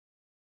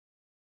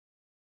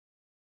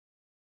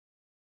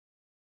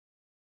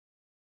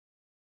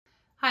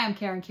Hi, I'm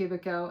Karen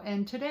Kubicko,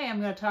 and today I'm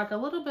going to talk a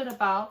little bit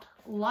about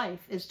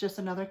life is just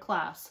another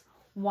class,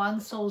 one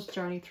soul's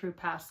journey through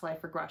past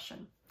life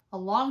regression. A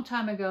long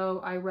time ago,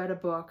 I read a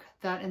book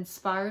that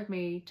inspired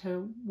me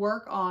to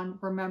work on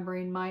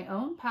remembering my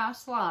own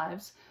past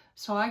lives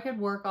so I could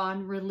work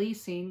on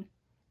releasing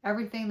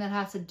everything that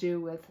has to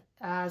do with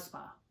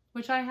asthma,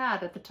 which I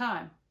had at the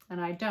time, and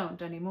I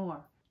don't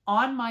anymore.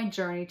 On my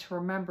journey to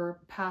remember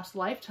past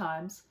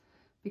lifetimes,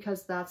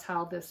 because that's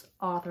how this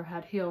author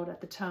had healed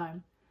at the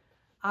time,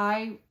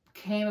 I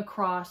came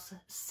across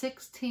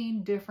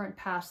 16 different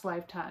past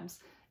lifetimes.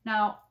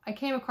 Now, I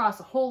came across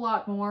a whole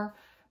lot more,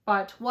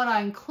 but what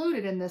I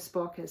included in this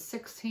book is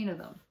 16 of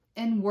them.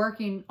 In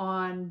working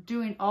on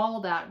doing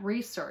all that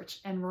research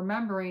and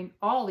remembering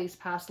all these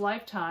past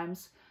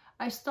lifetimes,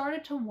 I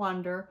started to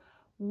wonder,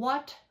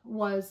 what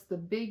was the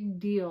big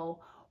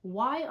deal?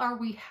 Why are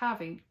we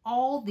having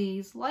all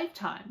these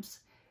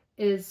lifetimes?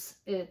 Is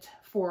it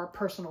for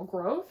personal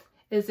growth?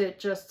 Is it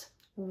just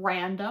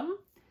random?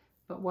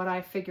 But what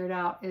I figured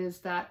out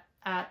is that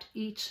at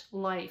each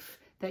life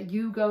that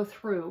you go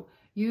through,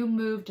 you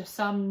move to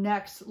some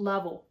next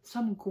level,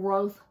 some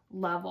growth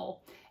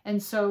level.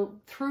 And so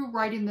through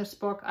writing this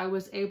book, I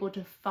was able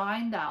to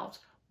find out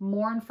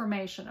more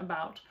information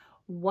about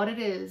what it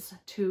is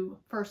to,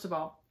 first of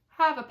all,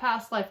 have a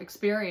past life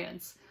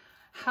experience,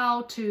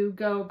 how to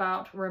go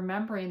about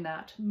remembering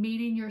that,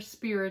 meeting your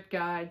spirit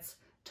guides,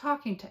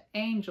 talking to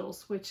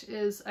angels, which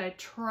is a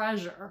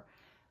treasure,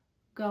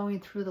 going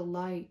through the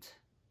light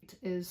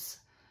is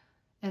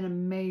an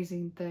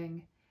amazing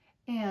thing,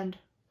 and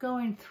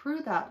going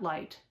through that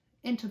light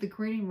into the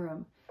greeting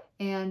room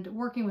and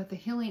working with the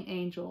healing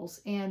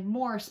angels and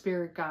more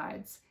spirit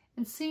guides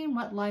and seeing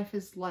what life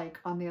is like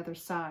on the other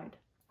side.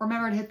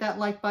 Remember to hit that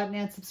like button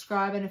and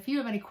subscribe, and if you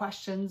have any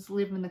questions,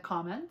 leave them in the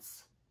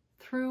comments.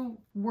 Through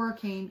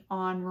working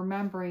on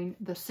remembering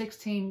the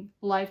 16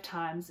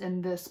 lifetimes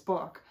in this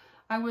book,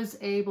 I was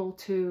able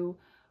to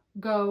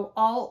go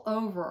all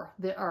over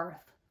the earth,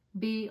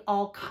 be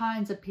all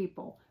kinds of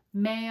people,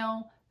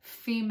 male,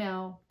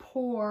 female,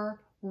 poor,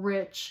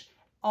 rich,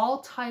 all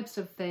types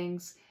of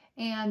things.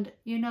 And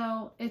you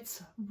know,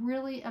 it's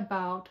really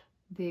about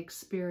the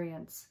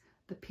experience,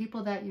 the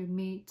people that you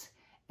meet,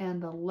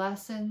 and the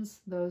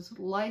lessons, those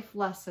life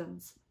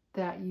lessons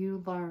that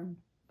you learn.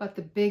 But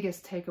the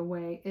biggest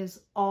takeaway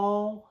is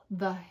all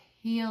the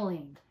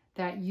healing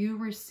that you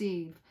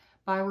receive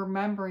by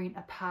remembering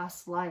a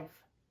past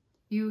life.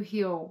 You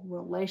heal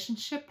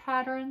relationship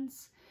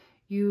patterns,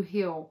 you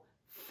heal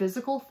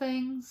physical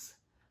things,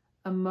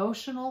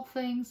 emotional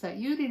things that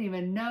you didn't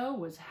even know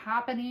was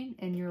happening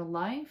in your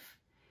life.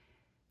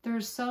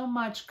 There's so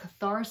much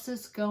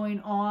catharsis going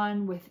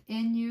on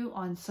within you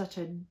on such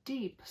a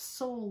deep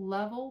soul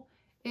level.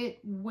 It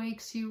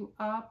wakes you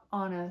up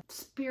on a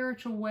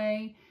spiritual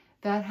way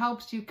that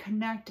helps you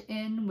connect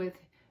in with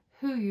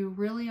who you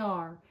really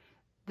are,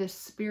 this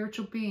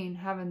spiritual being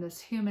having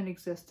this human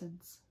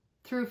existence.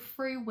 Through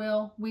free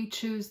will, we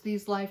choose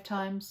these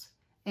lifetimes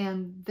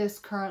and this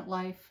current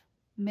life.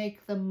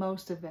 Make the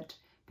most of it,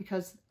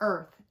 because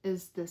Earth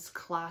is this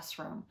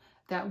classroom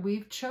that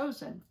we've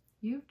chosen.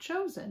 You've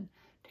chosen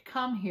to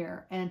come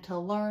here and to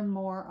learn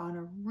more on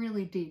a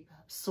really deep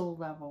soul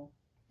level.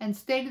 And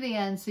stay to the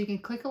end so you can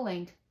click a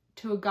link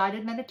to a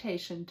guided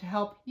meditation to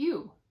help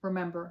you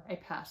remember a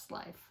past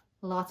life.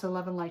 Lots of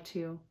love and light to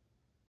you.